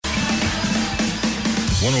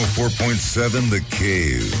104.7 The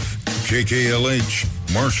Cave.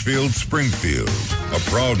 KKLH, Marshfield, Springfield. A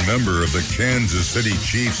proud member of the Kansas City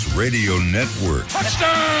Chiefs radio network.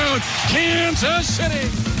 Touchdown, Kansas City!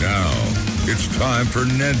 Now, it's time for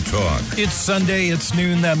Ned Talk. It's Sunday, it's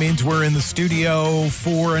noon. That means we're in the studio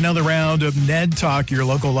for another round of Ned Talk, your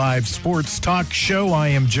local live sports talk show. I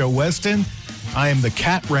am Joe Weston. I am the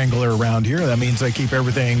cat wrangler around here. That means I keep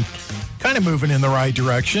everything kind of moving in the right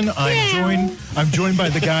direction. I'm joined by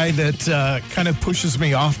the guy that kind of pushes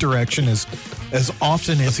me off direction as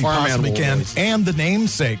often as he possibly can, and the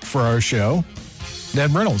namesake for our show,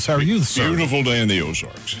 Ned Reynolds. How are you, sir? Beautiful day in the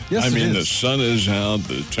Ozarks. Yes, I mean, it the is. sun is out,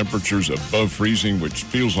 the temperature's above freezing, which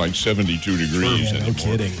feels like 72 degrees Yeah, no anymore.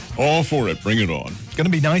 kidding. All for it. Bring it on. It's going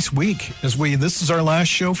to be a nice week this is our last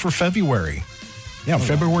show for February. Yeah,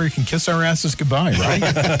 February can kiss our asses goodbye, right?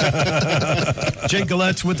 Jake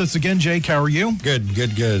Gallette's with us again. Jake, how are you? Good.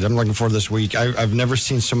 I'm looking forward to this week. I've never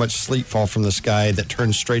seen so much sleet fall from the sky that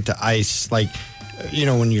turns straight to ice. Like, you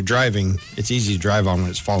know, when you're driving, it's easy to drive on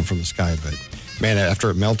when it's falling from the sky. But, man,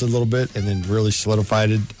 after it melted a little bit and then really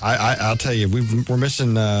solidified it, I'll tell you, we're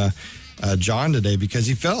missing John today because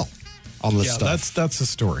he fell on the stuff. That's the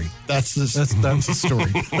story. That's the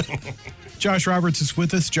story. Josh Roberts is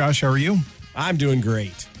with us. Josh, how are you? I'm doing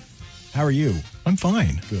great. How are you? I'm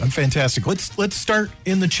fine. Good. I'm fantastic. Let's start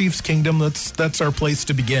in the Chiefs kingdom. That's our place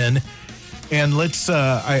to begin. And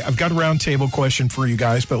I've got a roundtable question for you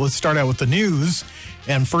guys, but let's start out with the news.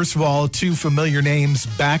 And first of all, two familiar names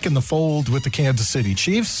back in the fold with the Kansas City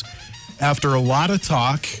Chiefs. After a lot of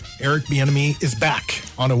talk, Eric Bieniemy is back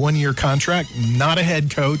on a one-year contract, not a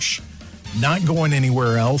head coach, not going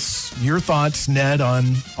anywhere else. Your thoughts, Ned,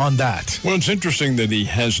 on that? Well, it's interesting that he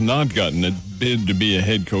has not gotten a bid to be a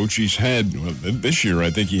head coach. He's had, this year, I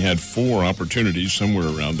think he had 4 opportunities somewhere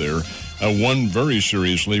around there. One very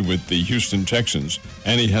seriously with the Houston Texans,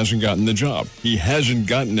 and he hasn't gotten the job. He hasn't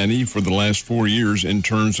gotten any for the last 4 years in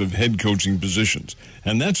terms of head coaching positions.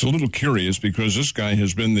 And that's a little curious because this guy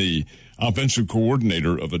has been the offensive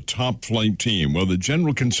coordinator of a top-flight team. Well, the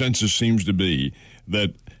general consensus seems to be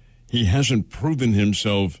that he hasn't proven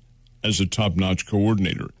himself as a top-notch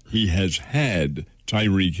coordinator. He has had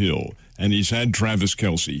Tyreek Hill, and he's had Travis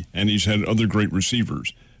Kelce, and he's had other great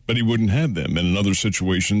receivers, but he wouldn't have them in another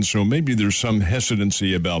situation, so maybe there's some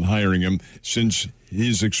hesitancy about hiring him since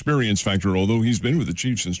his experience factor, although he's been with the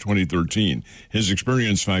Chiefs since 2013, his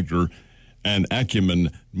experience factor and acumen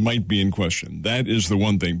might be in question. That is the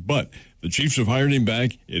one thing, but the Chiefs have hired him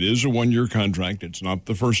back. It is a one-year contract. It's not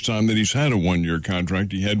the first time that he's had a one-year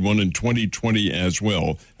contract. He had one in 2020 as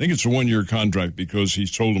well. I think it's a one-year contract because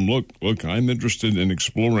he's told him, look, I'm interested in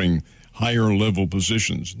exploring higher-level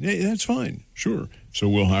positions. Yeah, that's fine. Sure. So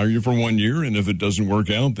we'll hire you for 1 year, and if it doesn't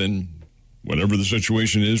work out, then whatever the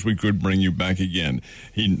situation is, we could bring you back again.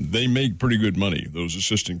 They make pretty good money, those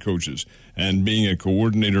assistant coaches. And being a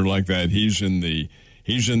coordinator like that, he's in the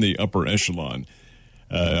upper echelon.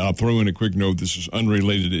 I'll throw in a quick note. This is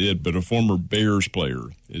unrelated to it, but a former Bears player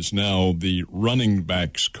is now the running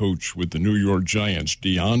backs coach with the New York Giants,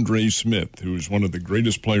 DeAndre Smith, who is one of the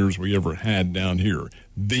greatest players we ever had down here.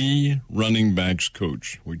 The running backs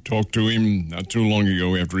coach. We talked to him not too long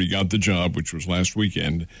ago after he got the job, which was last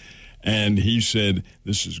weekend, and he said,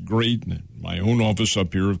 this is great. My own office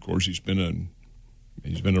up here, of course, he's been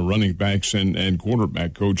a running backs and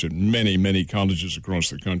quarterback coach at many, many colleges across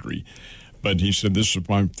the country. But he said, this is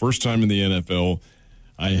my first time in the NFL.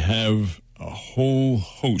 I have a whole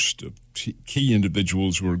host of key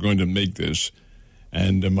individuals who are going to make this,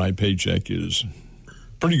 and my paycheck is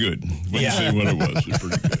pretty good. Wouldn't say what it was. It's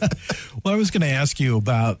pretty good. Well, I was going to ask you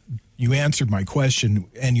about, you answered my question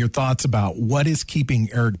and your thoughts about what is keeping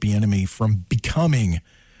Eric Bieniemy from becoming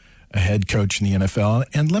a head coach in the NFL.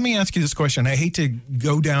 And let me ask you this question. I hate to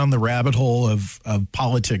go down the rabbit hole of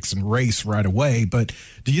politics and race right away, but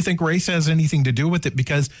do you think race has anything to do with it?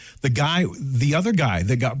 Because the other guy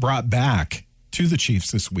that got brought back to the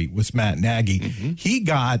Chiefs this week was Matt Nagy. Mm-hmm. He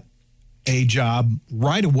got a job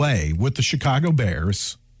right away with the Chicago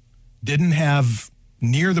Bears, didn't have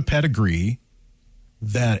near the pedigree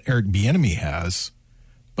that Eric Bieniemy has,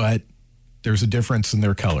 but there's a difference in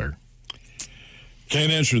their color.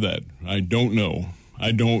 Can't answer that. I don't know.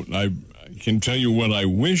 I can tell you what I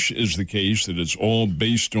wish is the case, that it's all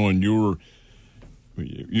based on your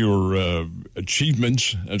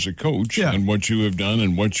achievements as a coach and what you have done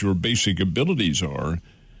and what your basic abilities are.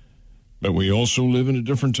 But we also live in a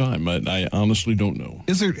different time. I honestly don't know.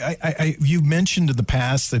 Is there? You've mentioned in the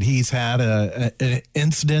past that he's had an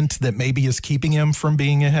incident that maybe is keeping him from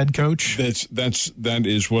being a head coach. That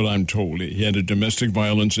is what I'm told. He had a domestic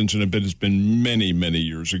violence incident, but it's been many, many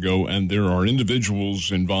years ago. And there are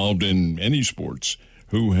individuals involved in any sports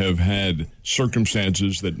who have had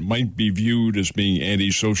circumstances that might be viewed as being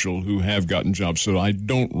antisocial who have gotten jobs. So I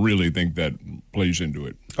don't really think that plays into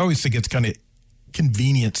it. I always think it's kind of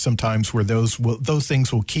convenient sometimes where those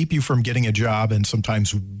things will keep you from getting a job and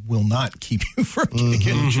sometimes will not keep you from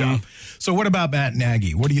getting a job. So what about Matt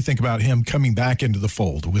Nagy? What do you think about him coming back into the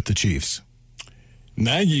fold with the Chiefs?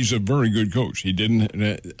 Nagy's a very good coach. He didn't.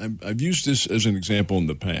 I've used this as an example in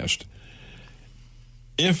the past.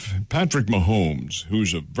 If Patrick Mahomes,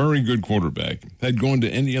 who's a very good quarterback, had gone to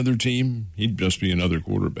any other team, he'd just be another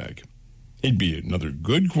quarterback. He'd be another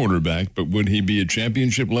good quarterback, but would he be a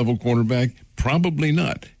championship-level quarterback? Probably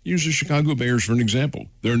not. Use the Chicago Bears for an example.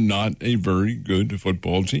 They're not a very good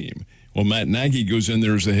football team. Well, Matt Nagy goes in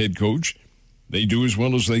there as the head coach. They do as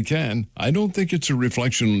well as they can. I don't think it's a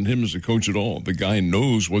reflection on him as a coach at all. The guy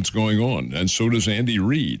knows what's going on, and so does Andy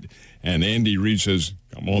Reid. And Andy Reid says,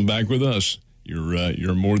 come on back with us.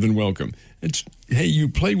 You're more than welcome. Hey, you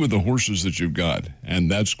play with the horses that you've got, and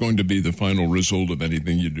that's going to be the final result of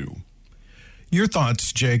anything you do. Your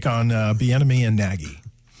thoughts, Jake, on Bieniemy and Nagy?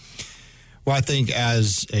 Well, I think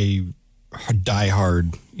as a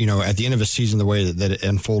diehard, at the end of a season, the way that it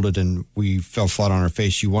unfolded and we fell flat on our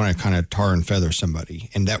face, you want to kind of tar and feather somebody,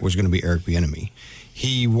 and that was going to be Eric Bieniemy.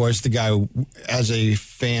 He was the guy, as a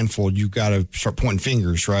fan fold, you got to start pointing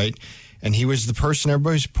fingers, right? And he was the person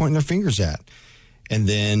everybody's pointing their fingers at. And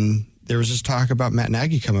then there was this talk about Matt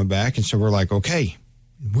Nagy coming back, and so we're like, okay,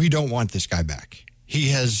 we don't want this guy back. He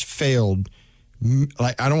has failed.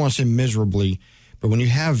 Like, I don't want to say miserably, but when you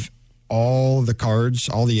have all the cards,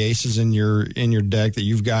 all the aces in your deck that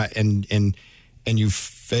you've got, and you've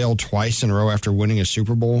failed twice in a row after winning a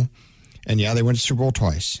Super Bowl, and yeah, they went to Super Bowl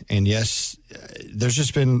twice, and yes, there's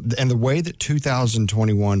just been, and the way that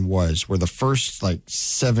 2021 was, where the first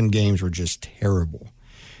 7 games were just terrible.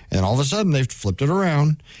 And all of a sudden, they've flipped it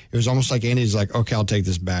around. It was almost like Andy's like, okay, I'll take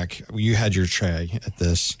this back. You had your tray at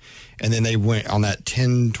this. And then they went on that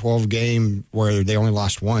 10-12 game where they only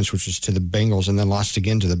lost once, which was to the Bengals, and then lost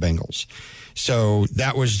again to the Bengals. So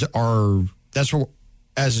that was that's what,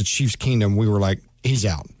 as a Chiefs Kingdom, we were like, he's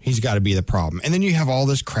out. He's got to be the problem. And then you have all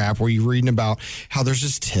this crap where you're reading about how there's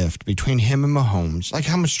this tiff between him and Mahomes. Like,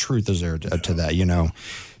 how much truth is there to that,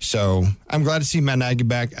 So I'm glad to see Matt Nagy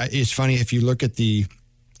back. It's funny, if you look at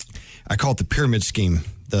I call it the pyramid scheme,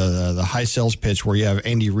 the high sales pitch, where you have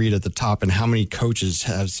Andy Reid at the top and how many coaches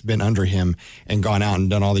has been under him and gone out and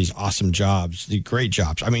done all these awesome jobs, the great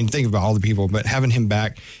jobs. I mean, think about all the people, but having him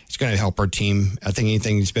back, it's going to help our team. I think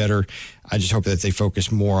anything's better. I just hope that they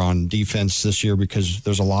focus more on defense this year, because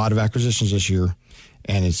there's a lot of acquisitions this year,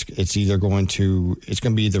 and it's either going to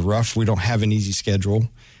be the rough. We don't have an easy schedule.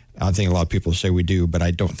 I think a lot of people say we do, but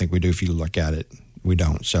I don't think we do if you look at it. We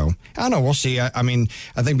don't. So, I don't know. We'll see. I mean,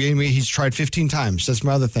 I think he's tried 15 times. That's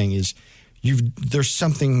my other thing is there's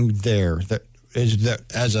something there that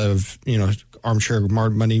as of, armchair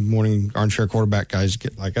Monday morning armchair quarterback guys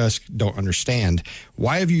like us don't understand.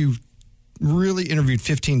 Why have you really interviewed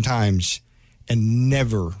 15 times and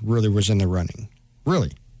never really was in the running?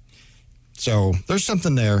 Really? So there's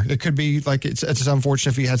something there. It could be like, it's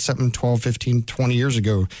unfortunate if you had something 12, 15, 20 years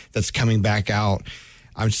ago that's coming back out.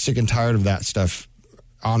 I'm sick and tired of that stuff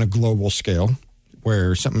on a global scale,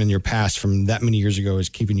 where something in your past from that many years ago is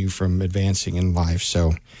keeping you from advancing in life.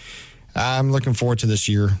 So I'm looking forward to this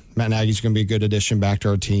year. Matt Nagy's going to be a good addition back to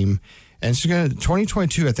our team. And it's going to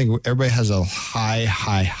 2022, I think everybody has a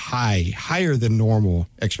higher than normal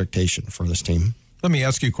expectation for this team. Let me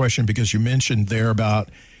ask you a question, because you mentioned there about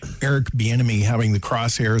Eric Bieniemy having the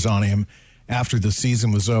crosshairs on him after the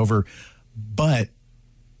season was over. But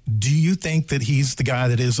do you think that he's the guy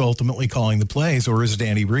that is ultimately calling the plays, or is it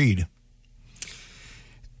Andy Reid?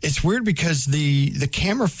 It's weird because the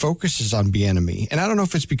camera focuses on Bieniemy, and I don't know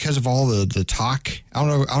if it's because of all the talk. I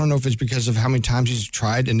don't know if it's because of how many times he's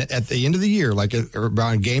tried. And at the end of the year, like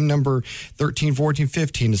around game number 13, 14,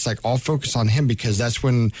 15, it's like all focus on him, because that's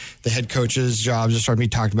when the head coach's jobs are starting to be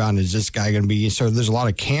talked about. And is this guy going to be? So there's a lot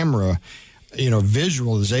of camera,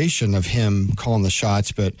 visualization of him calling the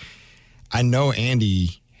shots. But I know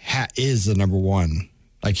Andy is the number one.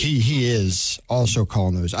 Like he is also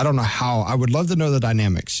calling those. I don't know how. I would love to know the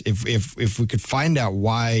dynamics. If we could find out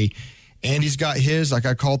why Andy's got his, like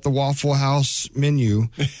I call it the Waffle House menu.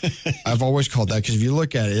 I've always called that, because if you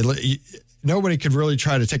look at it, nobody could really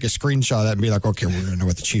try to take a screenshot of that and be like, okay, we're going to know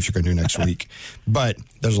what the Chiefs are going to do next week. But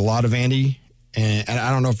there's a lot of Andy, and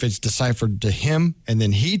I don't know if it's deciphered to him, and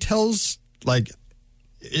then he tells, like,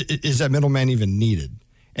 is that middleman even needed?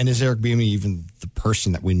 And is Eric Bieniemy even the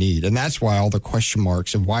person that we need? And that's why all the question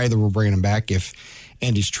marks and why we're bringing him back if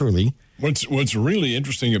Andy's truly. What's really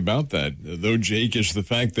interesting about that, though, Jake, is the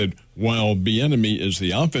fact that while Bieniemy is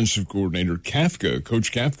the offensive coordinator, Coach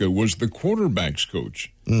Kafka, was the quarterback's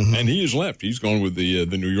coach. Mm-hmm. And he has left. He's gone with the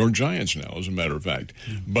New York Giants now, as a matter of fact.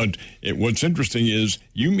 Mm-hmm. But what's interesting is,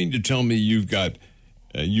 you mean to tell me you've got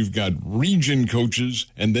region coaches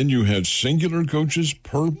and then you have singular coaches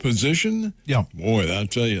per position? Yeah. Boy, I'll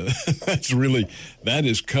tell you,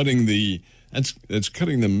 that's cutting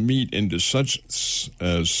the meat into such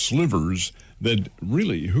slivers that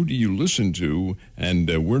really, who do you listen to,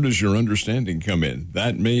 and where does your understanding come in?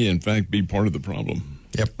 That may, in fact, be part of the problem.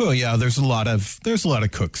 Yep. Well, yeah, there's a lot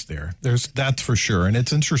of cooks there. That's for sure. And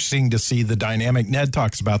it's interesting to see the dynamic. Ned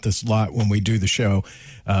talks about this a lot when we do the show.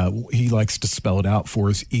 He likes to spell it out for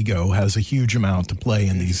us. Ego has a huge amount to play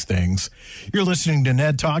in these things. You're listening to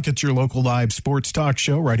Ned Talk. It's your local live sports talk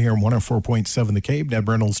show right here on 104.7 The Cape. Ned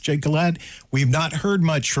Reynolds, Jake Gillette. We've not heard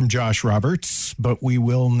much from Josh Roberts, but we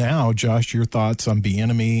will now. Josh, your thoughts on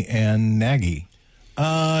Bieniemy and Nagy?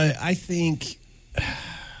 I think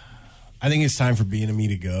it's time for Bieniemy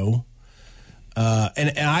to go.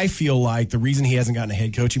 And I feel like the reason he hasn't gotten a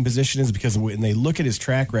head coaching position is because when they look at his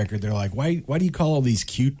track record, they're like, why do you call all these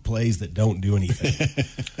cute plays that don't do anything?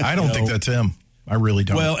 I don't think that's him. I really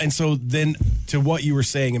don't. Well, and so then to what you were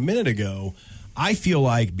saying a minute ago, I feel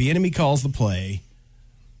like Bieniemy calls the play.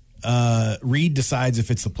 Reed decides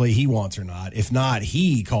if it's the play he wants or not. If not,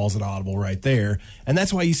 he calls it audible right there. And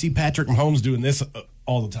that's why you see Patrick Mahomes doing this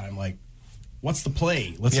all the time. Like, what's the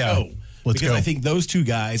play? Let's go. Because I think those two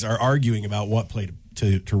guys are arguing about what play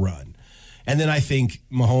to run. And then I think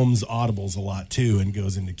Mahomes audibles a lot too and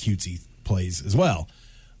goes into cutesy plays as well.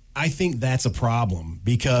 I think that's a problem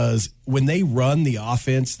because when they run the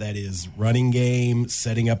offense that is running game,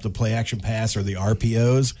 setting up the play action pass or the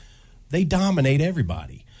RPOs, they dominate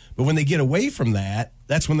everybody. But when they get away from that,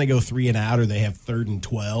 that's when they go 3 and out or they have 3rd and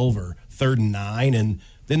 12 or 3rd and 9, and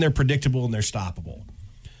then they're predictable and they're stoppable.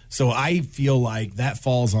 So I feel like that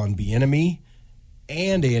falls on Bieniemy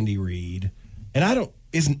and Andy Reid. And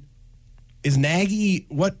is Nagy,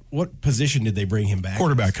 what position did they bring him back?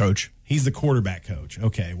 Quarterback coach. He's the quarterback coach.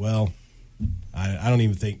 Okay, well, I don't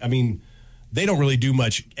even think, they don't really do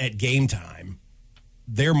much at game time.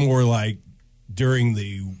 They're more like during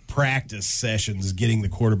the practice sessions, getting the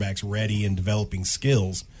quarterbacks ready and developing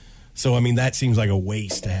skills. So, that seems like a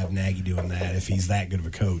waste to have Nagy doing that if he's that good of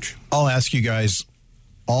a coach. I'll ask you guys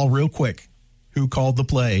all real quick, who called the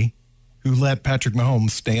play, who let Patrick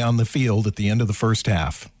Mahomes stay on the field at the end of the first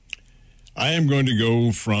half? I am going to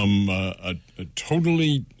go from a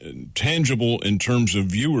totally tangible in terms of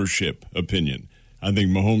viewership opinion. I think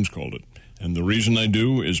Mahomes called it. And the reason I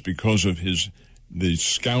do is because of the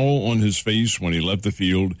scowl on his face when he left the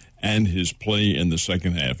field and his play in the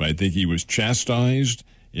second half. I think he was chastised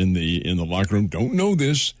in the locker room. Don't know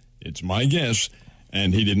this. It's my guess.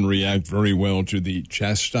 And he didn't react very well to the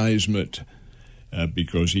chastisement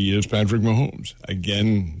because he is Patrick Mahomes.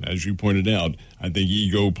 Again, as you pointed out, I think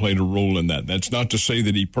ego played a role in that. That's not to say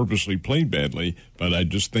that he purposely played badly, but I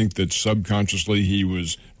just think that subconsciously he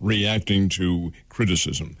was reacting to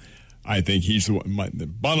criticism. I think he's the one. The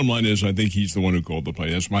bottom line is I think he's the one who called the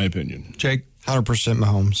play. That's my opinion. Jake? 100%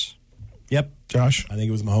 Mahomes. Yep. Josh? I think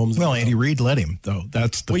it was Mahomes. Well, Andy Reid let him, though.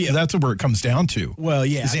 That's where it comes down to. Well,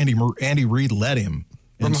 yeah. Is Andy Reid let him.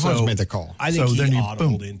 And Mahomes made the call. I think he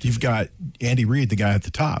audibled into you've got Andy Reid, the guy at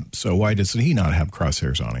the top. So why does he not have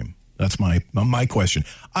crosshairs on him? That's my question.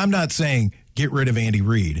 I'm not saying get rid of Andy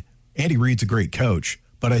Reid. Andy Reid's a great coach,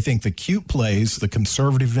 but I think the cute plays, the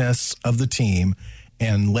conservativeness of the team,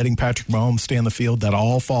 and letting Patrick Mahomes stay on the field, that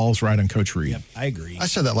all falls right on Coach Reid. Yep, I agree. I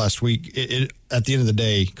said that last week. At the end of the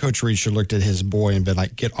day, Coach Reid should have looked at his boy and been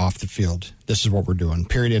like, get off the field. This is what we're doing.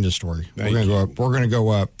 Period, end of story. We're going to go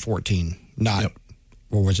up 14, not,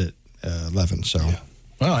 what was it, 11. So. Yeah.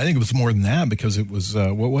 Well, I think it was more than that because it was,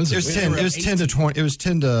 what was it? It was 10. It was 10 to 20. It was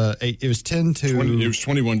 10 to 8. It was 10 to. It was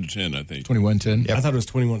 21 to 10, I think. 21-10. Yep. I thought it was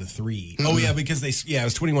 21 to 3. Mm-hmm. Oh yeah, because it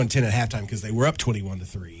was 21-10 at halftime because they were up 21 to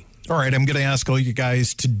 3. All right, I'm going to ask all you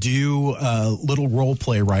guys to do a little role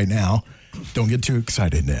play right now. Don't get too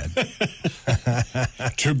excited, Ned.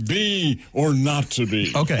 To be or not to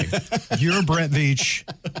be. Okay, you're Brett Veach.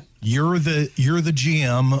 You're the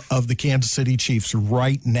GM of the Kansas City Chiefs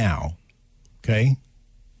right now. Okay,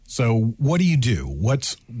 so what do you do?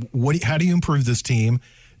 How do you improve this team?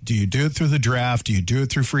 Do you do it through the draft? Do you do it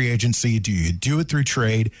through free agency? Do you do it through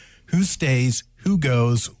trade? Who stays? Who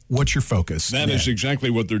goes? What's your focus? That is exactly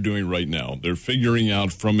what they're doing right now. They're figuring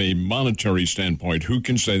out from a monetary standpoint who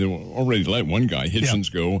can say they already let one guy,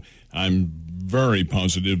 Hitchens, go. I'm very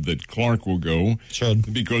positive that Clark will go.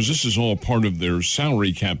 Should. Because this is all part of their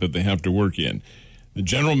salary cap that they have to work in. The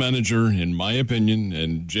general manager, in my opinion,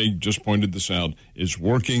 and Jake just pointed this out, is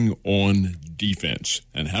working on defense.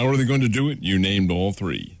 And how are they going to do it? You named all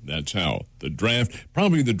three. That's how. The draft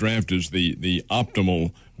is the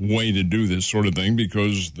optimal way to do this sort of thing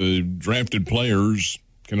because the drafted players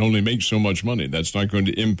can only make so much money. That's not going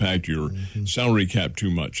to impact your salary cap too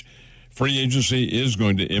much. Free agency is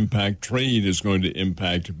going to impact. Trade is going to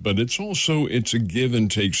impact. But it's a give and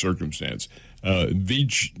take circumstance.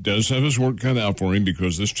 Veach does have his work cut out for him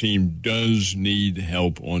because this team does need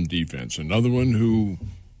help on defense. Another one who,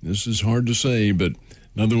 this is hard to say, but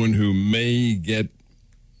another one who may get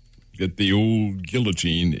the old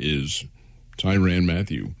guillotine is Tyrann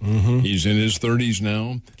Mathieu. He's in his 30s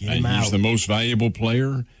now. He's the most valuable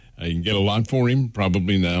player. You can get a lot for him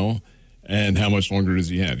probably now. And how much longer does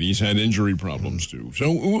he have? He's had injury problems too.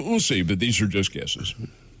 So we'll see, but these are just guesses.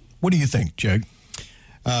 What do you think, Jake?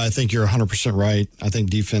 I think you're 100% right. I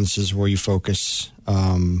think defense is where you focus.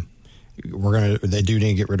 They do need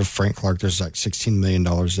to get rid of Frank Clark. There's like $16 million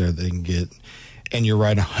there they can get. And you're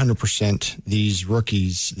right, 100%. These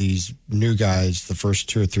rookies, these new guys, the first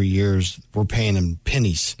 2 or 3 years, we're paying them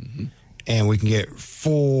pennies. And we can get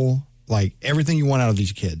full, like everything you want out of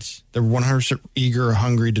these kids. They're 100% eager,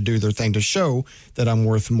 hungry to do their thing to show that I'm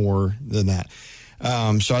worth more than that.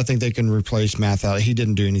 So I think they can replace Mathieu. He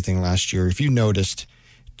didn't do anything last year. If you noticed,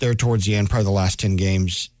 there towards the end, probably the last 10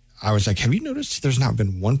 games, I was like, have you noticed there's not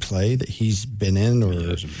been one play that he's been in?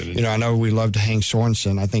 Or, I know we love to hang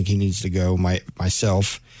Sorensen. I think he needs to go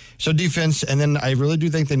myself. So defense, and then I really do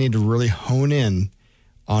think they need to really hone in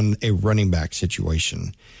on a running back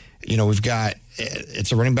situation.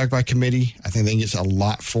 It's a running back by committee. I think they get a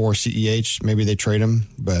lot for CEH. Maybe they trade him,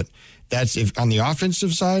 but that's if on the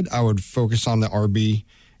offensive side, I would focus on the RB.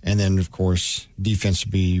 And then, of course, defense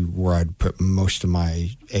would be where I'd put most of my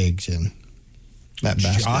eggs in that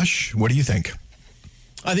basket. Josh, what do you think?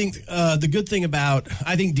 I think I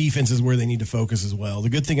think defense is where they need to focus as well. The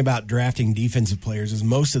good thing about drafting defensive players is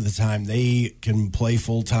most of the time they can play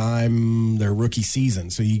full-time their rookie season.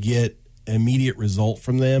 So you get an immediate result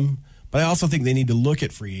from them. But I also think they need to look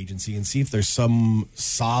at free agency and see if there's some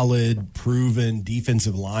solid, proven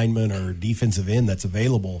defensive lineman or defensive end that's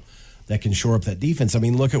available that can shore up that defense. I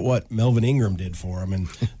mean, look at what Melvin Ingram did for him. And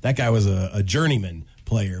that guy was a journeyman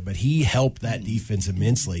player, but he helped that defense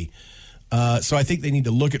immensely. So I think they need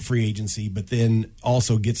to look at free agency, but then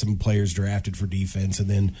also get some players drafted for defense. And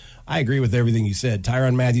then I agree with everything you said.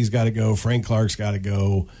 Tyrann Mathieu's got to go. Frank Clark's got to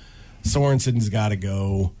go. Sorensen's got to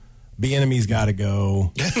go. Bieniemy's got to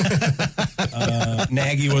go.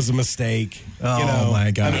 Nagy was a mistake.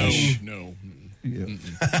 My gosh. No.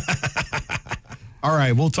 All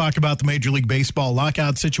right, we'll talk about the Major League Baseball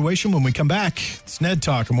lockout situation when we come back. It's Ned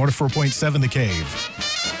Talk on 104.7 The Cave.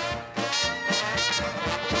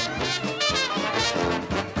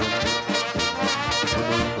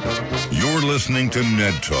 You're listening to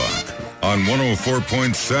Ned Talk on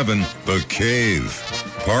 104.7 The Cave,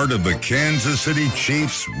 part of the Kansas City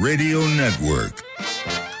Chiefs Radio Network.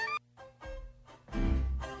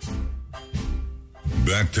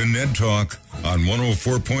 Back to Ned Talk on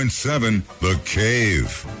 104.7 The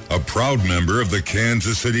Cave, a proud member of the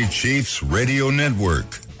Kansas City Chiefs Radio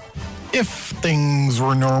Network. If things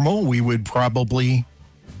were normal, we would probably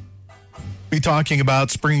be talking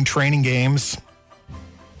about spring training games,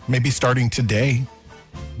 maybe starting today.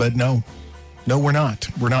 But no, we're not.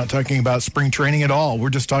 We're not talking about spring training at all. We're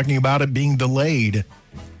just talking about it being delayed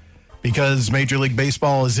because Major League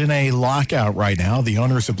Baseball is in a lockout right now. The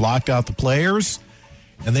owners have locked out the players.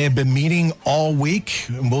 And they have been meeting all week,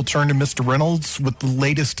 and we'll turn to Mr. Reynolds with the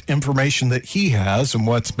latest information that he has and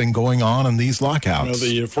what's been going on in these lockouts.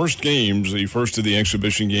 Well, the first of the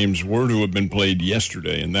exhibition games were to have been played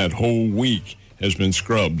yesterday, and that whole week has been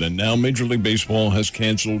scrubbed. And now Major League Baseball has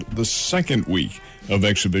canceled the second week of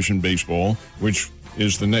exhibition baseball, which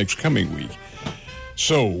is the next coming week.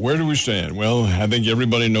 So, where do we stand? Well, I think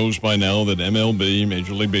everybody knows by now that MLB,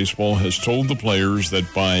 Major League Baseball, has told the players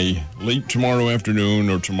that by late tomorrow afternoon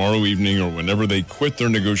or tomorrow evening or whenever they quit their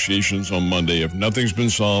negotiations on Monday, if nothing's been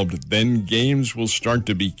solved, then games will start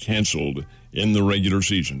to be canceled in the regular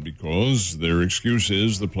season because their excuse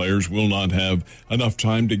is the players will not have enough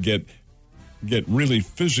time to get really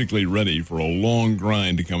physically ready for a long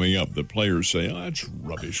grind coming up. The players say, that's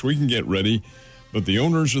rubbish. We can get ready. But the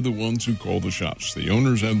owners are the ones who call the shots. The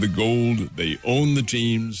owners have the gold. They own the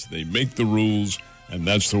teams. They make the rules, and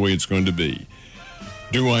that's the way it's going to be.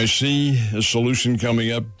 Do I see a solution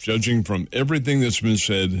coming up? Judging from everything that's been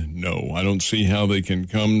said, no. I don't see how they can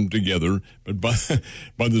come together. But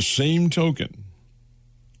by the same token,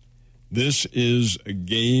 this is a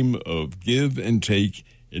game of give and take.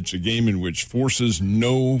 It's a game in which forces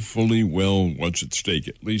know fully well what's at stake.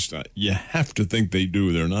 At least you have to think they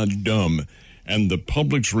do. They're not dumb. And the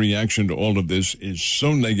public's reaction to all of this is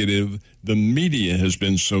so negative. The media has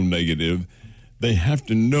been so negative. They have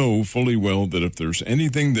to know fully well that if there's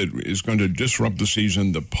anything that is going to disrupt the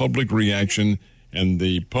season, the public reaction, and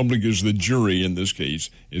the public is the jury in this case,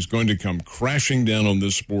 is going to come crashing down on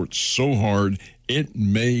this sport so hard it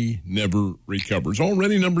may never recover. It's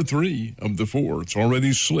already number 3 of the 4. It's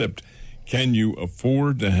already slipped. Can you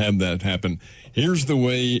afford to have that happen? Here's the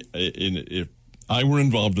way, if I were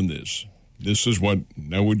involved in this is what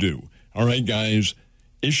I would do. All right, guys,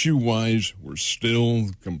 issue-wise, we're still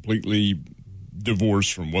completely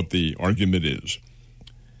divorced from what the argument is.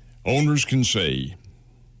 Owners can say,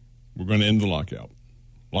 we're going to end the lockout.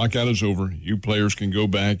 Lockout is over. You players can go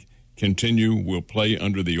back, continue. We'll play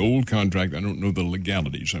under the old contract. I don't know the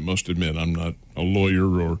legalities. I must admit, I'm not a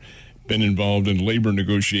lawyer or been involved in labor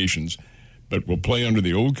negotiations, but we'll play under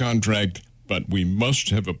the old contract. But we must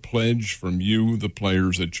have a pledge from you, the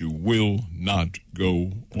players, that you will not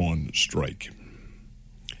go on strike.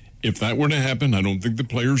 If that were to happen, I don't think the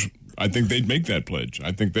players, I think they'd make that pledge.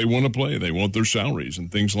 I think they want to play. They want their salaries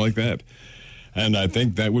and things like that. And I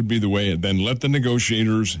think that would be the way. And then let the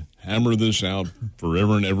negotiators hammer this out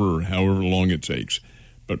forever and ever, or however long it takes.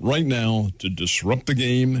 But right now, to disrupt the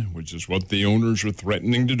game, which is what the owners are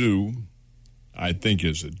threatening to do, I think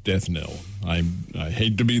is a death knell. I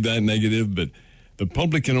hate to be that negative, but the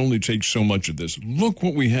public can only take so much of this. Look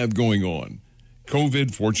what we have going on.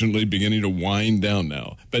 COVID, fortunately, beginning to wind down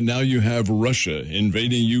now. But now you have Russia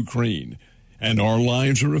invading Ukraine, and our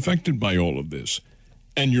lives are affected by all of this.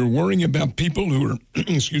 And you're worrying about people who are,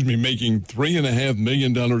 making $3.5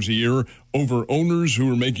 million a year over owners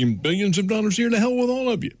who are making billions of dollars a year. To hell with all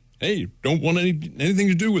of you. Hey, don't want anything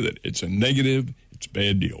to do with it. It's a negative. It's a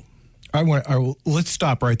bad deal. Let's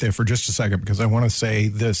stop right there for just a second, because I want to say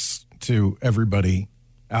this to everybody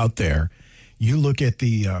out there. You look at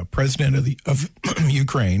the president of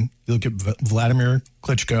Ukraine. You look at Vladimir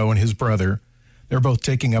Klitschko and his brother. They're both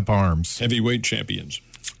taking up arms. Heavyweight champions.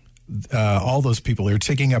 All those people are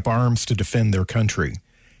taking up arms to defend their country.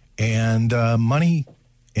 And money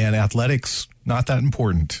and athletics, not that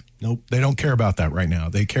important. Nope. They don't care about that right now.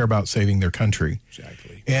 They care about saving their country.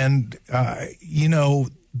 Exactly. And,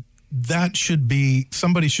 that should be,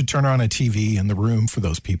 somebody should turn on a TV in the room for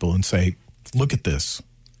those people and say, look at this.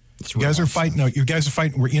 You guys are fighting. No, you guys are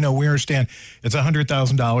fighting. We understand it's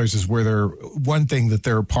 $100,000 is where they're one thing that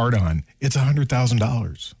they're apart on. It's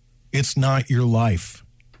 $100,000. It's not your life.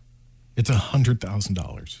 It's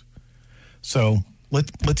 $100,000. So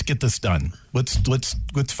let's get this done.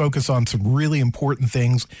 Let's focus on some really important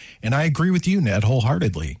things. And I agree with you, Ned,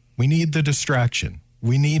 wholeheartedly. We need the distraction.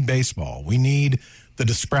 We need baseball. We need the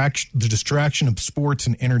distraction of sports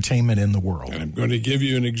and entertainment in the world. And I'm going to give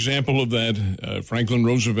you an example of that. Franklin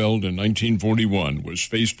Roosevelt in 1941 was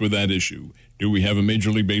faced with that issue. Do we have a Major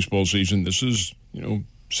League Baseball season? This is,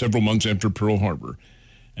 several months after Pearl Harbor.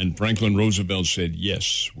 And Franklin Roosevelt said,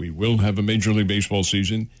 yes, we will have a Major League Baseball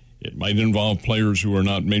season. It might involve players who are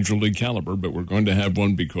not Major League caliber, but we're going to have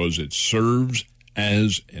one because it serves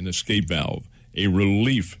as an escape valve, a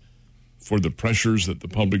relief for the pressures that the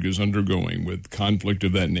public is undergoing with conflict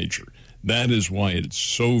of that nature. That is why it's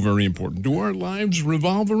so very important. Do our lives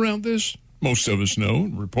revolve around this? Most of us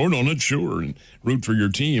know. Report on it, sure, and root for your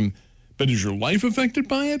team. But is your life affected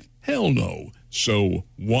by it? Hell no. So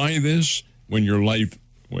why this when your life,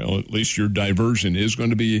 well, at least your diversion is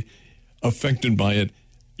going to be affected by it,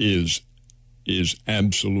 is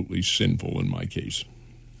absolutely sinful in my case.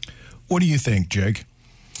 What do you think, Jake?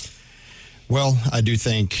 Well, I do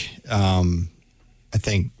think,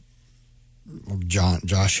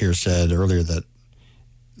 Josh here said earlier that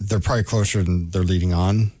they're probably closer than they're leading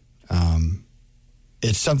on.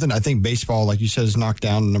 It's something I think baseball, like you said, is knocked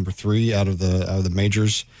down to number 3 out of the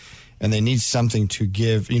majors, and they need something to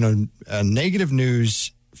give. Negative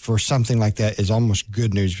news for something like that is almost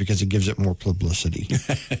good news because it gives it more publicity.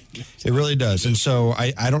 It really does. And so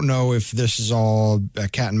I don't know if this is all a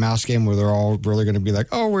cat and mouse game where they're all really going to be like,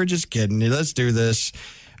 oh, we're just kidding. Let's do this.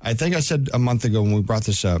 I think I said a month ago when we brought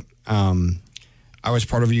this up, I was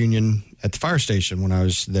part of a union at the fire station when I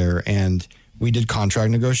was there, and we did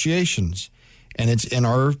contract negotiations. And it's in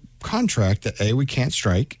our contract that, A, we can't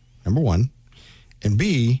strike, number one. and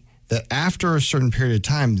B, that after a certain period of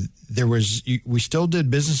time, we still did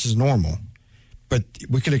business as normal, but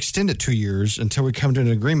we could extend it 2 years until we come to an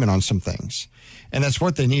agreement on some things. And that's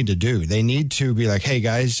what they need to do. They need to be like, hey,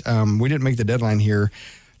 guys, we didn't make the deadline here.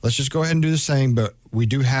 Let's just go ahead and do this thing, but we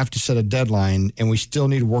do have to set a deadline, and we still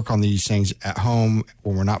need to work on these things at home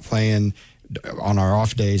when we're not playing on our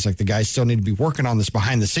off days. Like, the guys still need to be working on this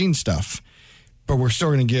behind-the-scenes stuff, but we're still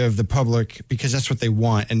going to give the public, because that's what they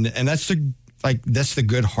want. And that's the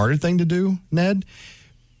good-hearted thing to do, Ned.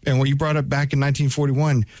 And what you brought up back in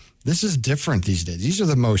 1941, this is different these days. These are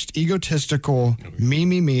the most egotistical,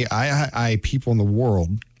 me, I people in the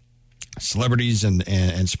world, celebrities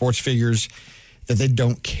and sports figures, that they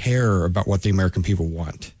don't care about what the American people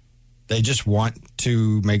want. They just want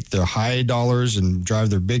to make the high dollars and drive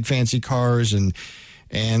their big fancy cars and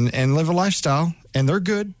live a lifestyle. And they're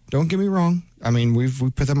good. Don't get me wrong. I mean, we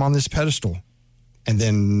put them on this pedestal. And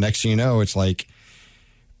then next thing you know, it's like,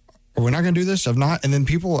 are we not going to do this? I've not. And then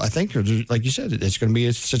people, I think, like you said, it's going to be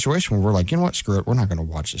a situation where we're like, you know what, screw it. We're not going to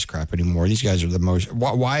watch this crap anymore. These guys are the most,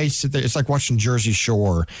 why sit there? It's like watching Jersey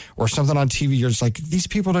Shore or something on TV. You're just like, these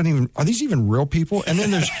people are these even real people? And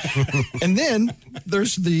then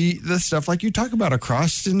there's the stuff like you talk about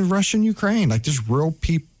across in Russia and Ukraine. Like, there's real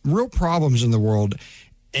problems in the world,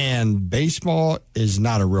 and baseball is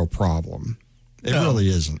not a real problem. It really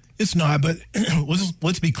isn't. It's not, but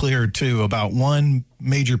let's be clear, too, about one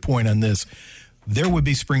major point on this. There would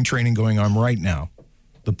be spring training going on right now.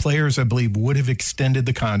 The players, I believe, would have extended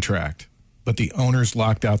the contract, but the owners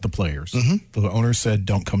locked out the players. Mm-hmm. The owners said,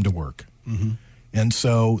 don't come to work. Mm-hmm. And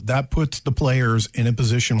so that puts the players in a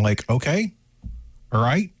position like, okay, all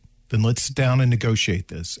right, then let's sit down and negotiate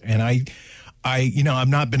this. And I've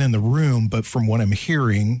not been in the room, but from what I'm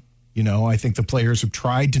hearing, I think the players have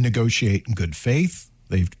tried to negotiate in good faith.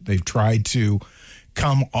 They've tried to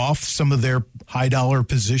come off some of their high dollar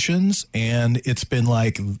positions, and it's been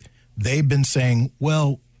like they've been saying,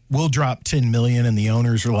 well, we'll drop $10 million, and the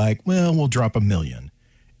owners are like, well, we'll drop $1 million.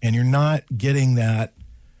 And you're not getting that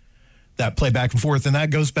play back and forth. And that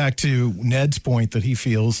goes back to Ned's point that he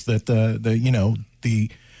feels that the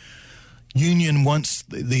union wants,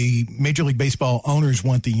 the Major League Baseball owners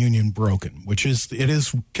want the union broken, it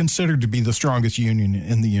is considered to be the strongest union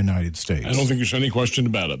in the United States. I don't think there's any question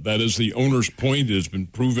about it. That is the owner's point. It has been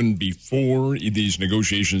proven before these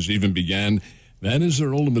negotiations even began. That is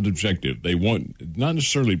their ultimate objective. They want, not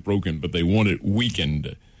necessarily broken, but they want it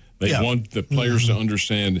weakened. They want the players to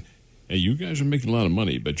understand, hey, you guys are making a lot of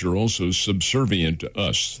money, but you're also subservient to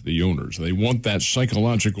us, the owners. They want that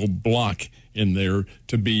psychological block in there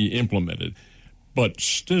to be implemented. But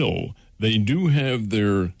still, they do have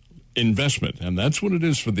their investment, and that's what it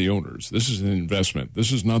is for the owners. This is an investment.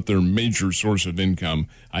 This is not their major source of income.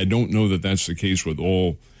 I don't know that that's the case with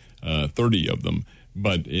all 30 of them,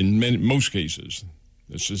 but in most cases,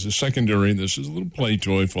 this is a secondary. This is a little play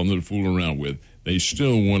toy for them to fool around with. They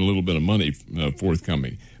still want a little bit of money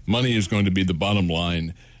forthcoming. Money is going to be the bottom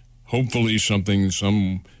line. Hopefully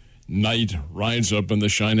some knight rides up in the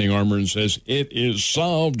shining armor and says, it is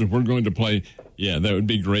solved, we're going to play. Yeah, that would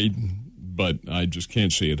be great, but I just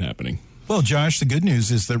can't see it happening. Well, Josh, the good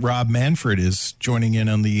news is that Rob Manfred is joining in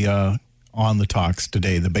on the talks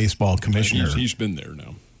today, the baseball commissioner. He's been there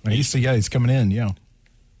now. He's coming in, yeah.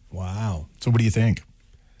 Wow. So what do you think?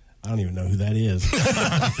 I don't even know who that is.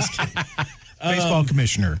 Just kidding. Baseball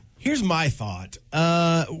commissioner. Here's my thought.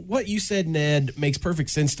 What you said, Ned, makes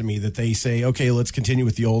perfect sense to me, that they say, okay, let's continue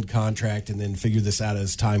with the old contract and then figure this out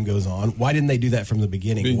as time goes on. Why didn't they do that from the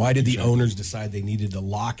beginning? Why did the owners decide they needed to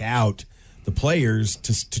lock out the players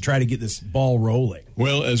to try to get this ball rolling?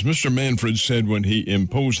 Well, as Mr. Manfred said when he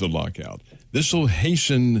imposed the lockout, this will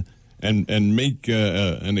hasten and make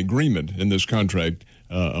an agreement in this contract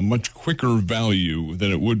a much quicker value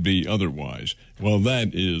than it would be otherwise. Well,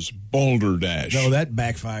 that is balderdash. No, that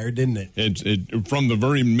backfired, didn't it? It from the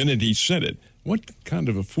very minute he said it. What kind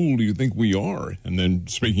of a fool do you think we are? And then,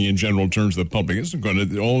 speaking in general terms of the public,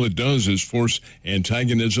 all it does is force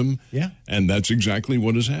antagonism. Yeah, and that's exactly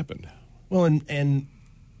what has happened. Well, and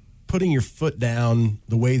putting your foot down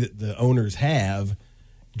the way that the owners have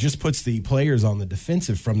just puts the players on the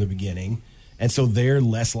defensive from the beginning. And so they're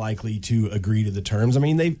less likely to agree to the terms. I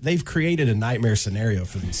mean, they've created a nightmare scenario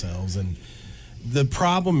for themselves. And the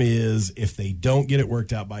problem is, if they don't get it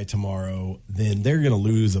worked out by tomorrow, then they're going to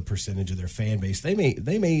lose a percentage of their fan base. They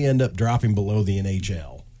may end up dropping below the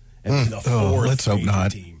NHL and be the fourth let's hope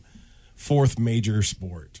not. team, fourth major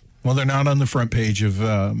sport. Well, they're not on the front page of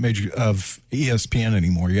ESPN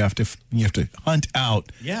anymore. You have to hunt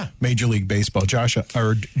out Major League Baseball. Josh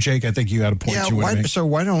or Jake, I think you had a point.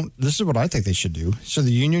 Why don't? This is what I think they should do. So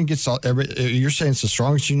the union gets you're saying it's the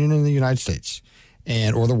strongest union in the United States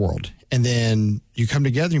or the world, and then you come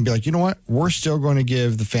together and be like, you know what? We're still going to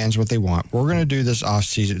give the fans what they want. We're going to do this off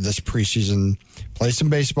season, this preseason, play some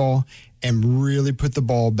baseball, and really put the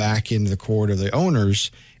ball back into the court of the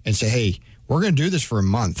owners and say, hey, we're going to do this for a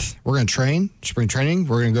month. We're going to train, spring training.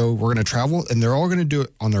 We're going to travel, and they're all going to do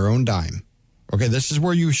it on their own dime. Okay, this is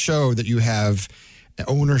where you show that you have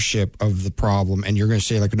ownership of the problem, and you're going to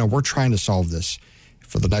say, like, no, we're trying to solve this.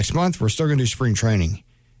 For the next month, we're still going to do spring training,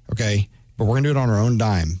 okay? But we're going to do it on our own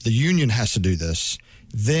dime. The union has to do this.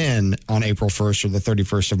 Then on April 1st or the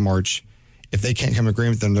 31st of March, if they can't come to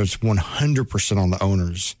agreement, then there's 100% on the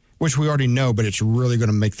owners, which we already know, but it's really going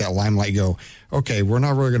to make that limelight go, okay, we're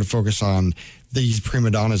not really going to focus on these prima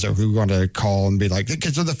donnas who are going to call and be like,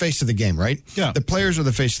 because they're the face of the game, right? Yeah. The players are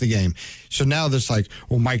the face of the game. So now there's like,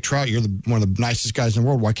 well, Mike Trout, you're one of the nicest guys in the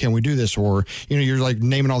world. Why can't we do this? Or, you're like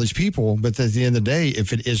naming all these people. But at the end of the day,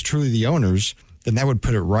 if it is truly the owners, then that would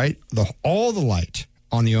put it right, all the light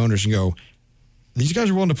on the owners and go, these guys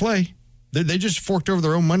are willing to play. They just forked over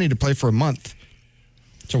their own money to play for a month.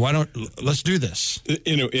 So let's do this.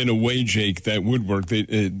 In a way, Jake, that would work.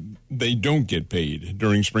 They don't get paid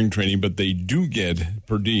during spring training, but they do get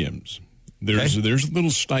per diems. There's a little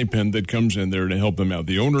stipend that comes in there to help them out.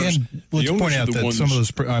 The owners, and let's point out that some of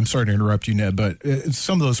those. I'm sorry to interrupt you, Ned, but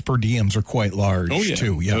some of those per diems are quite large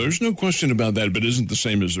too. Yeah, there's no question about that. But it isn't the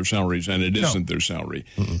same as their salaries, and it isn't their salary.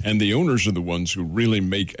 And the owners are the ones who really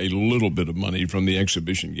make a little bit of money from the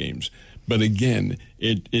exhibition games. But again,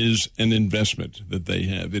 it is an investment that they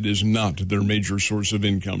have. It is not their major source of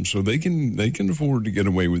income, so they can afford to get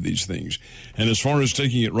away with these things. And as far as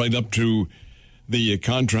taking it right up to the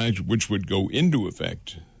contract, which would go into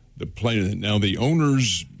effect, the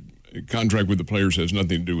owner's contract with the players has nothing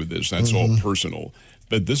to do with this. That's all personal.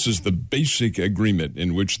 But this is the basic agreement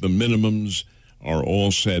in which the minimums are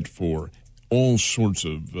all set for all sorts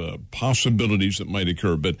of possibilities that might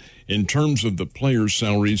occur. But in terms of the players'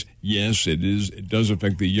 salaries, yes, it does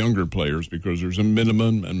affect the younger players because there's a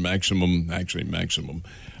minimum and maximum that's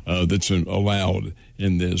allowed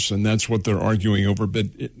in this, and that's what they're arguing over. But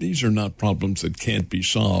these are not problems that can't be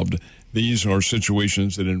solved. These are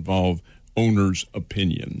situations that involve owners'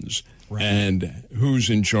 opinions. Right. And who's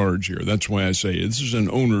in charge here? That's why I say this is an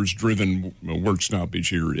owners-driven work stoppage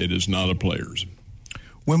here. It is not a players'.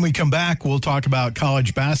 When we come back, we'll talk about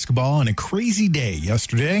college basketball and a crazy day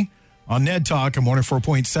yesterday on Ned Talk and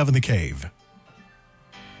 104.7 The Cave.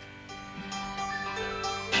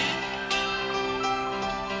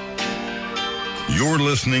 You're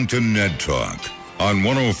listening to Ned Talk on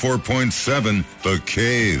 104.7 The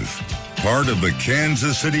Cave, part of the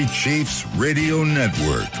Kansas City Chiefs Radio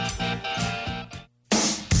Network.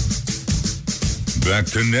 Back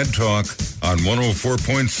to Ned Talk on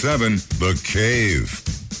 104.7 The Cave,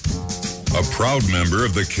 a proud member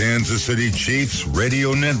of the Kansas City Chiefs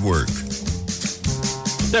Radio Network.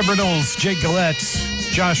 Deborah Knowles, Jake Gillette,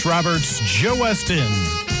 Josh Roberts, Joe Weston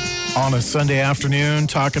on a Sunday afternoon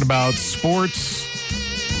talking about sports.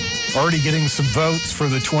 Already getting some votes for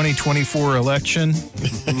the 2024 election.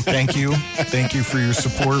 Thank you. Thank you for your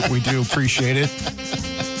support. We do appreciate it.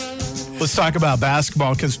 Let's talk about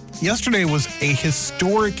basketball because yesterday was a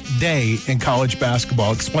historic day in college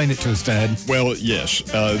basketball. Explain it to us, Ted. Well, yes,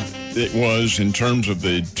 it was in terms of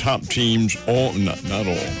the top teams. Not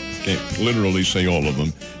all. Can't literally say all of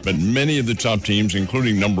them, but many of the top teams,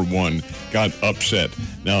 including number one, got upset.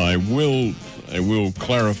 Now, I will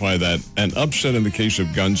clarify that an upset in the case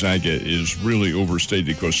of Gonzaga is really overstated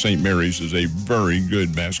because St. Mary's is a very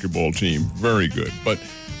good basketball team, very good, but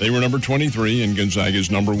they were number 23 and Gonzaga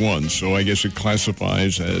is number 1, so I guess it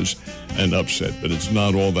classifies as an upset, but it's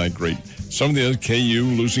not all that great. Some of the other, KU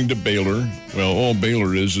losing to Baylor. Well, all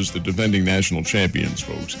Baylor is the defending national champions,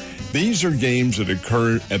 folks. These are games that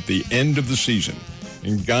occur at the end of the season.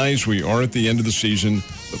 And guys, we are at the end of the season.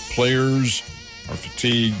 The players are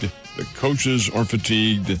fatigued. The coaches are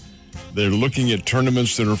fatigued. They're looking at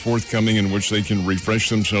tournaments that are forthcoming in which they can refresh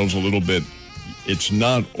themselves a little bit. It's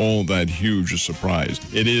not all that huge a surprise.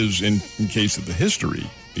 It is in case of the history,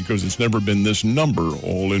 because it's never been this number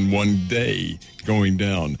all in one day going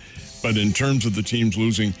down. But in terms of the teams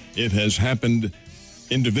losing, it has happened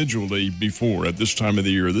individually before at this time of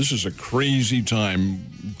the year. This is a crazy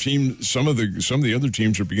time. Some of the other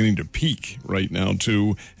teams are beginning to peak right now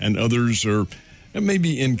too, and others are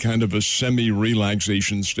maybe in kind of a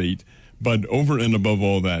semi-relaxation state. But over and above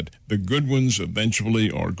all that, the good ones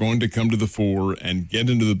eventually are going to come to the fore and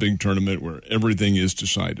get into the big tournament where everything is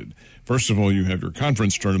decided. First of all, you have your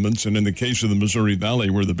conference tournaments, and in the case of the Missouri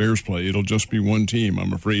Valley where the Bears play, it'll just be one team,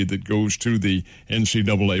 I'm afraid, that goes to the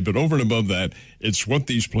NCAA. But over and above that, it's what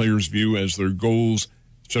these players view as their goals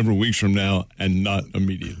several weeks from now and not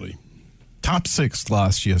immediately. Top 6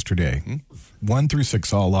 lost yesterday. 1 through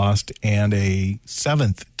 6 all lost, and a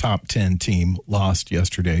 7th top 10 team lost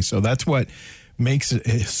yesterday. So that's what makes it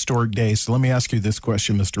a historic day. So let me ask you this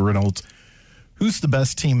question, Mr. Reynolds. Who's the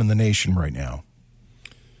best team in the nation right now?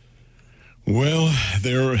 Well,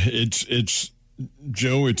 it's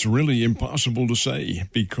Joe, it's really impossible to say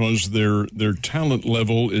because their talent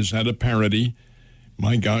level is at a parity.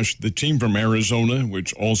 My gosh, the team from Arizona,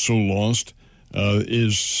 which also lost,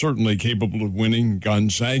 is certainly capable of winning.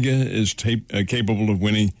 Gonzaga is capable of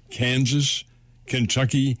winning. Kansas,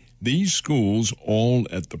 Kentucky, these schools all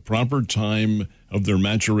at the proper time of their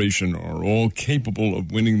maturation are all capable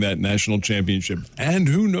of winning that national championship. And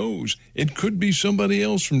who knows, it could be somebody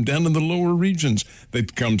else from down in the lower regions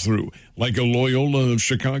that comes through, like a Loyola of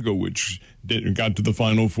Chicago, which got to the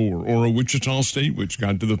Final Four, or a Wichita State, which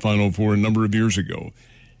got to the Final Four a number of years ago.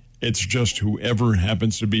 It's just whoever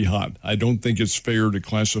happens to be hot. I don't think it's fair to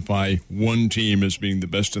classify one team as being the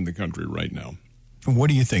best in the country right now. What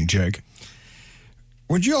do you think, Jake?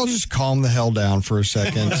 Would you all just calm the hell down for a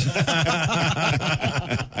second?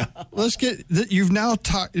 Let's get you've now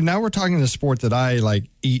we're talking the sport that I like,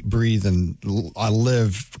 eat, breathe, and I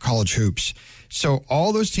live, college hoops. So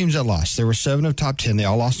all those teams that lost, there were 7 of top 10. They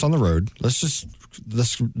all lost on the road.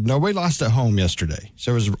 Nobody lost at home yesterday.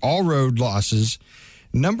 So it was all road losses.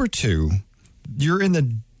 Number 2, you're in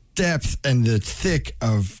the depth and the thick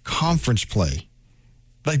of conference play.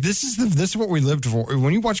 Like this is what we lived for.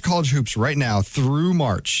 When you watch college hoops right now through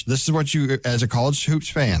March, this is what you, as a college hoops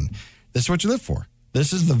fan, this is what you live for.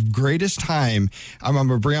 This is the greatest time. I'm going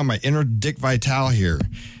to bring on my inner Dick Vitale here.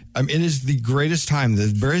 It is the greatest time. The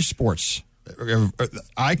various sports.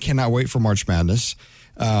 I cannot wait for March Madness.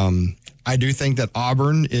 I do think that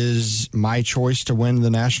Auburn is my choice to win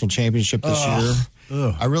the national championship this year.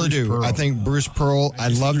 I really do. Pearl. I think Bruce Pearl. I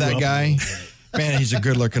love that guy. Man, he's a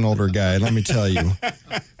good-looking older guy, let me tell you.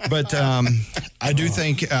 But I do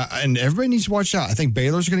think, and everybody needs to watch out. I think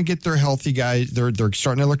Baylor's going to get their healthy guys. They're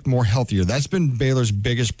starting to look more healthier. That's been Baylor's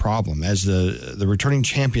biggest problem as the returning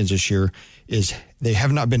champions this year is they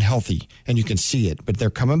have not been healthy, and you can see it. But they're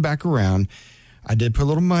coming back around. I did put a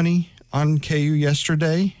little money on KU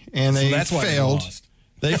yesterday, and they failed.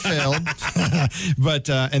 They failed. But,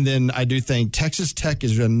 and then I do think Texas Tech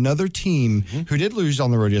is another team who did lose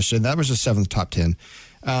on the road yesterday. That was the 7th top 10.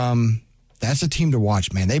 That's a team to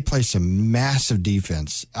watch, man. They play some massive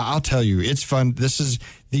defense. I'll tell you, it's fun. This is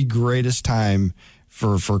the greatest time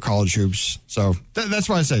for college hoops. So that's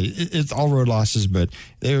why I say it's all road losses, but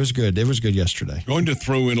it was good. It was good yesterday. Going to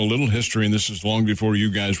throw in a little history, and this is long before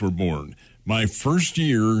you guys were born. My first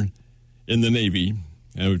year in the Navy,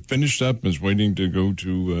 I finished up, was waiting to go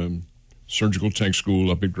to surgical tech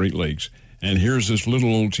school up at Great Lakes. And here's this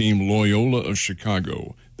little old team, Loyola of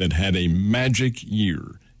Chicago, that had a magic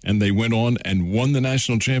year. And they went on and won the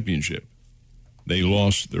national championship. They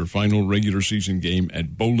lost their final regular season game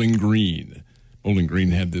at Bowling Green. Bowling Green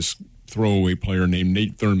had this throwaway player named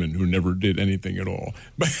Nate Thurman who never did anything at all.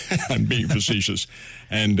 I'm being facetious.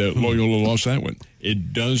 And Loyola lost that one.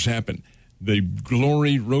 It does happen. The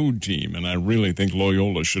Glory Road team, and I really think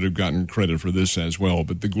Loyola should have gotten credit for this as well,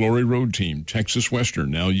 but the Glory Road team, Texas Western,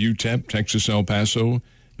 now UTEP, Texas El Paso,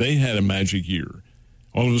 they had a magic year.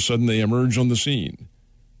 All of a sudden, they emerge on the scene.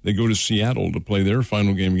 They go to Seattle to play their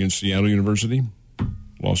final game against Seattle University.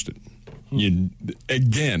 Lost it.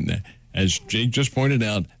 Again, as Jake just pointed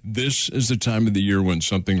out, this is the time of the year when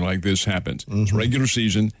something like this happens. It's regular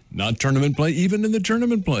season, not tournament play. Even in the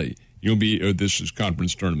tournament play, this is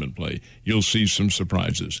conference tournament play. You'll see some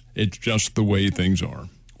surprises. It's just the way things are.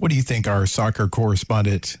 What do you think, our soccer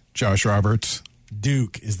correspondent, Josh Roberts?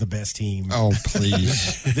 Duke is the best team. Oh,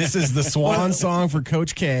 please. This is the swan song for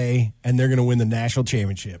Coach K, and they're going to win the national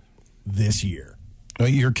championship this year. Well,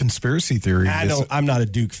 your conspiracy theory I'm not a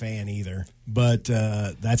Duke fan either, but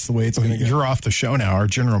that's the way it's going to go. You're off the show now. Our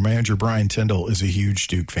general manager, Brian Tyndall, is a huge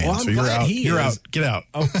Duke fan. Well, so you're out. You're out. Get out.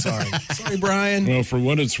 Oh, sorry. Sorry, Brian. Well, for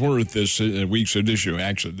what it's worth, this week's edition,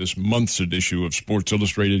 actually this month's edition of Sports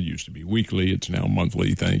Illustrated, used to be weekly. It's now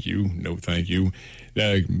monthly. Thank you. No, thank you.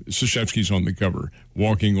 Krzyzewski's on the cover,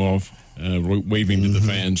 walking off, waving to the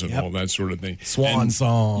fans and all that sort of thing. Swan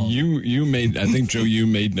song. You made, I think, Joe, you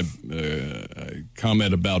made a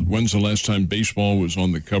comment about when's the last time baseball was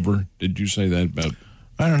on the cover. Did you say that about?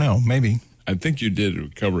 I don't know. Maybe. I think you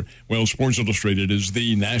did cover. Well, Sports Illustrated is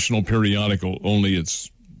the national periodical, only it's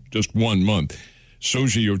just 1 month.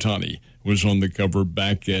 Shohei Ohtani was on the cover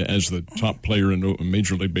back as the top player in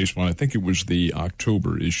Major League Baseball. I think it was the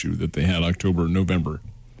October issue that they had, October, November.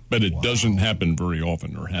 But it doesn't happen very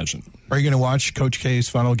often, or hasn't. Are you going to watch Coach K's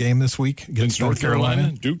final game this week against North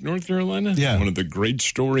Carolina? Duke, North Carolina? Yeah. One of the great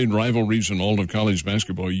storied rivalries in all of college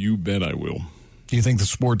basketball. You bet I will. Do you think the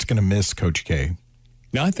sport's going to miss Coach K?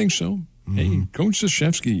 Yeah, I think so. Hey, Coach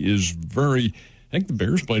Krzyzewski is very... I think the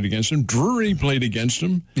Bears played against him. Drury played against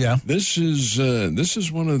him. Yeah. This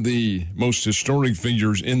is one of the most historic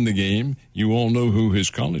figures in the game. You all know who his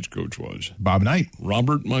college coach was. Bob Knight.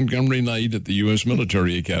 Robert Montgomery Knight at the U.S.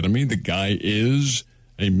 Military Academy. The guy is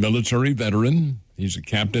a military veteran. He's a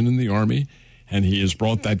captain in the Army, and he has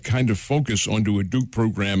brought that kind of focus onto a Duke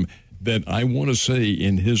program that I want to say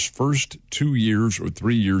in his first 2 years or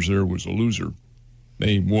 3 years there was a loser.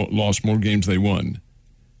 They lost more games than they won.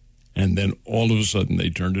 And then all of a sudden they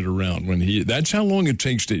turned it around. That's how long it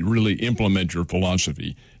takes to really implement your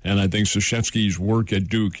philosophy. And I think Krzyzewski's work at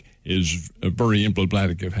Duke is very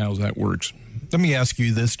emblematic of how that works. Let me ask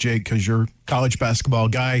you this, Jake, because you're a college basketball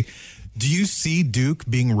guy. Do you see Duke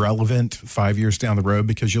being relevant 5 years down the road?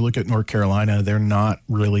 Because you look at North Carolina, they're not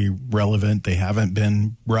really relevant. They haven't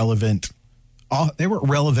been relevant. They were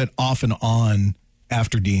relevant off and on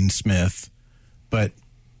after Dean Smith, but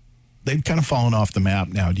they've kind of fallen off the map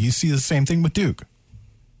now. Do you see the same thing with Duke?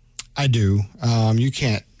 I do. You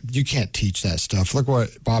can't teach that stuff. Look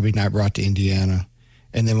what Bobby Knight brought to Indiana,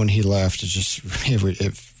 and then when he left, it just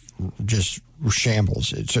shambles.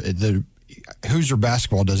 The Hoosier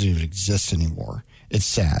basketball doesn't even exist anymore. It's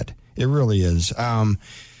sad. It really is.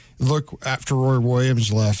 Look, after Roy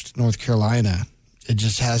Williams left North Carolina, it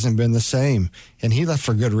just hasn't been the same. And he left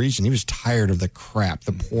for good reason. He was tired of the crap,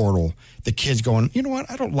 the portal, the kids going, you know what,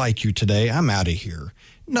 I don't like you today. I'm out of here.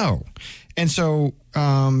 No. And so,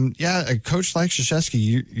 a coach like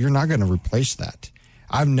Krzyzewski, you're not going to replace that.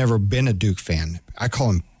 I've never been a Duke fan. I call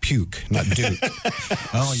him Puke, not Duke.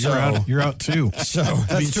 Oh, you're out too. So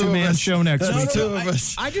that's a two-man show next week. Two of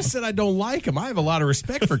us. I just said I don't like him. I have a lot of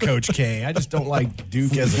respect for Coach K. I just don't like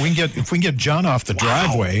Duke as if we can get John off the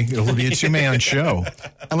driveway, it'll be a two-man show.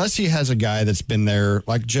 Unless he has a guy that's been there,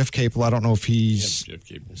 like Jeff Capel. I don't know if he's. Jeff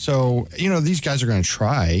Capel. So, these guys are going to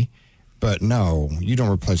try, but no, you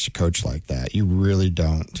don't replace a coach like that. You really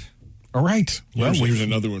don't. All right. Well, here's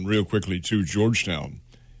another one real quickly, too. Georgetown.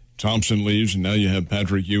 Thompson leaves, and now you have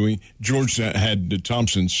Patrick Ewing. Georgetown had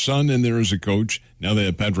Thompson's son in there as a coach. Now they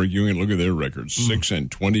have Patrick Ewing. Look at their record,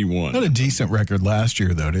 6-21. Had a decent record last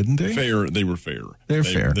year, though, didn't they? Fair. They were fair. They're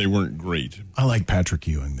fair. They weren't great. I like Patrick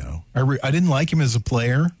Ewing, though. I didn't like him as a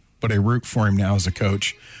player, but I root for him now as a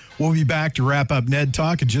coach. We'll be back to wrap up Ned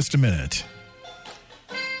Talk in just a minute.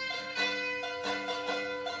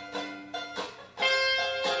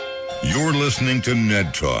 You're listening to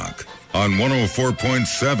Ned Talk on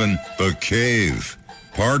 104.7 The Cave,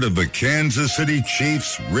 part of the Kansas City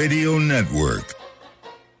Chiefs Radio Network.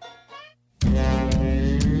 Back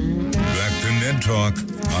to Ned Talk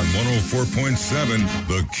on 104.7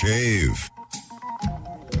 The Cave.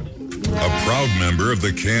 A proud member of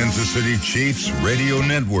the Kansas City Chiefs Radio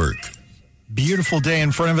Network. Beautiful day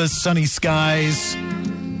in front of us, sunny skies,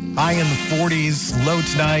 high in the 40s, low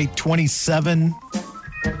tonight, 27.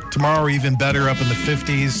 Tomorrow, even better, up in the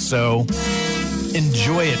 50s. So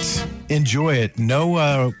enjoy it. Enjoy it.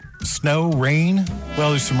 No snow, rain.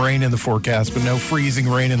 Well, there's some rain in the forecast, but no freezing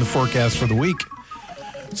rain in the forecast for the week.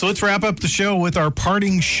 So let's wrap up the show with our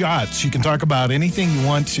parting shots. You can talk about anything you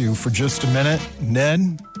want to for just a minute.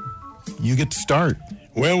 Ned, you get to start.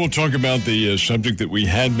 Well, we'll talk about the subject that we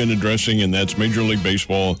had been addressing, and that's Major League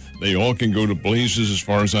Baseball. They all can go to blazes as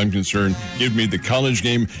far as I'm concerned. Give me the college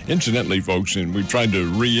game. Incidentally, folks, and we tried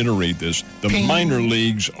to reiterate this, the minor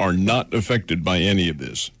leagues are not affected by any of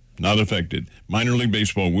this. Not affected. Minor League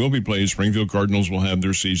Baseball will be played. Springfield Cardinals will have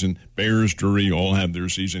their season. Bears, Drury all have their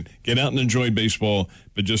season. Get out and enjoy baseball,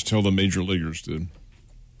 but just tell the major leaguers to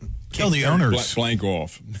kill the owners. Blank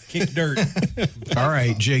off. Kick dirt. All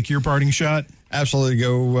right, Jake, your parting shot? Absolutely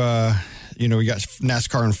go, we got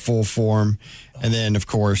NASCAR in full form. And then, of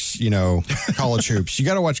course, college hoops. You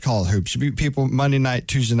got to watch college hoops. People, Monday night,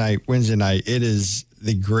 Tuesday night, Wednesday night, it is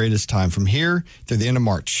the greatest time from here through the end of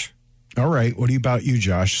March. All right. What about you,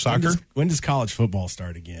 Josh? Soccer? When does college football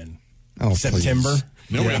start again? Oh, September? Please.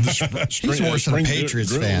 No, He's worse than a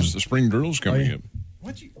Patriots fan. The spring drill's coming up.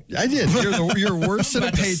 I did. You're worse than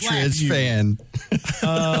a Patriots fan.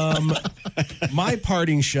 My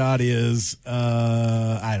parting shot is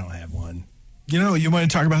I don't have one. You want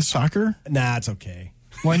to talk about soccer? Nah, it's okay.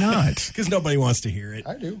 Why not? Because nobody wants to hear it.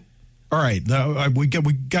 I do. All right. Now, we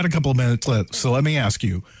got a couple of minutes left. So let me ask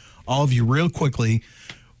you, all of you, real quickly,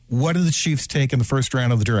 what do the Chiefs take in the first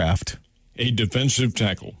round of the draft? A defensive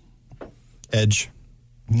tackle. Edge.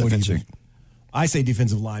 What do you Defensive. think? I say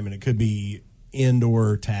defensive lineman. It could be end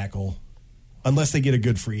or tackle, unless they get a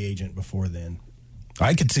good free agent before then.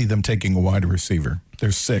 I could see them taking a wide receiver.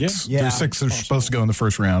 There's 6. Yeah. There's 6 that are supposed to go in the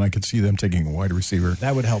first round. I could see them taking a wide receiver.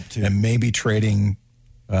 That would help too. And maybe trading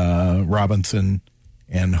Robinson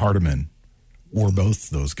and Hardeman, or both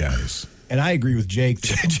those guys. And I agree with Jake.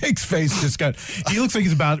 Jake's face just he looks like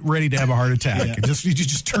he's about ready to have a heart attack. Yeah. He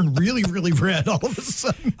just turned really, really red all of a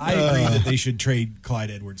sudden. I agree that they should trade Clyde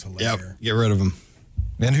Edwards-Helaire. Yep. Get rid of him.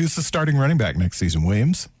 And who's the starting running back next season?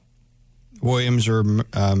 Williams? Williams or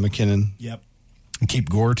McKinnon. Yep. And keep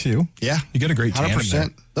Gore, too? Yeah. You got a great tandem 100%. there.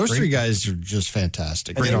 Those Great. 3 guys are just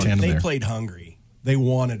fantastic. And Great tandem they there. played hungry. They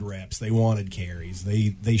wanted reps. They wanted carries.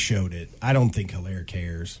 They showed it. I don't think Hilaire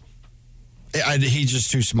cares. He's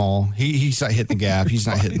just too small. He's not hitting the gap. He's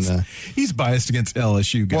not hitting the. He's biased against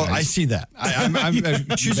LSU guys. Well, I see that. I'm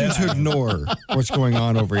choosing to ignore what's going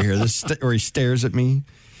on over here. Or he stares at me.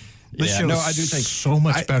 This Yeah, show no, is I do think so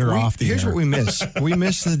much better off the Here's air. what we miss. We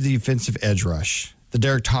miss the defensive edge rush. The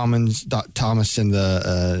Derek Thomas and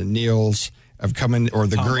the Neals have come in, or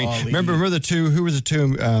the Tom Green. Ali. Remember the two? Who were the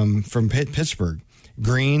two from Pittsburgh?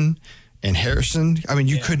 Green and Harrison. I mean,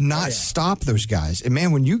 you could not stop those guys. And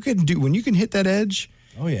man, when you can hit that edge,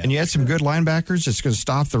 and you had some good linebackers that's going to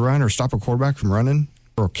stop the run or stop a quarterback from running,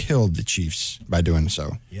 or killed the Chiefs by doing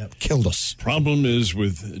so. Yep. Killed us. Problem is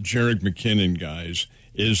with Jerick McKinnon, guys,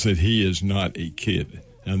 is that he is not a kid.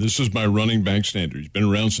 Now, this is by running back standard. He's been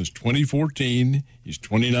around since 2014. He's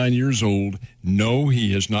 29 years old. No,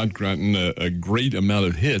 he has not gotten a great amount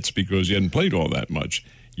of hits because he hadn't played all that much.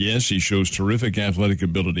 Yes, he shows terrific athletic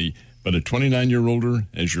ability, but a 29-year-older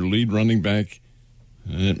as your lead running back,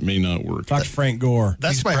 it may not work. Talk to Frank Gore.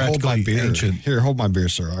 That's He's my hold my practically beer. ancient. Here, hold my beer,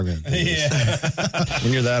 sir. I'm gonna do this.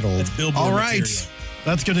 When you're that old. Billboard All right. material.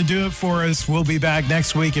 That's going to do it for us. We'll be back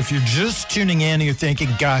next week. If you're just tuning in and you're thinking,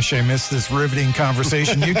 gosh, I missed this riveting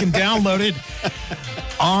conversation, you can download it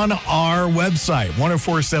on our website,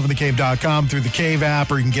 1047thecave.com, through the Cave app,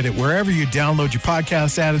 or you can get it wherever you download your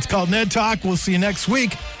podcast at. It's called Ned Talk. We'll see you next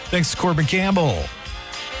week. Thanks to Corbin Campbell.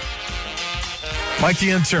 Mike the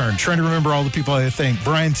intern, trying to remember all the people I think.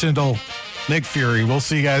 Brian Tyndall, Nick Fury. We'll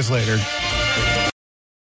see you guys later.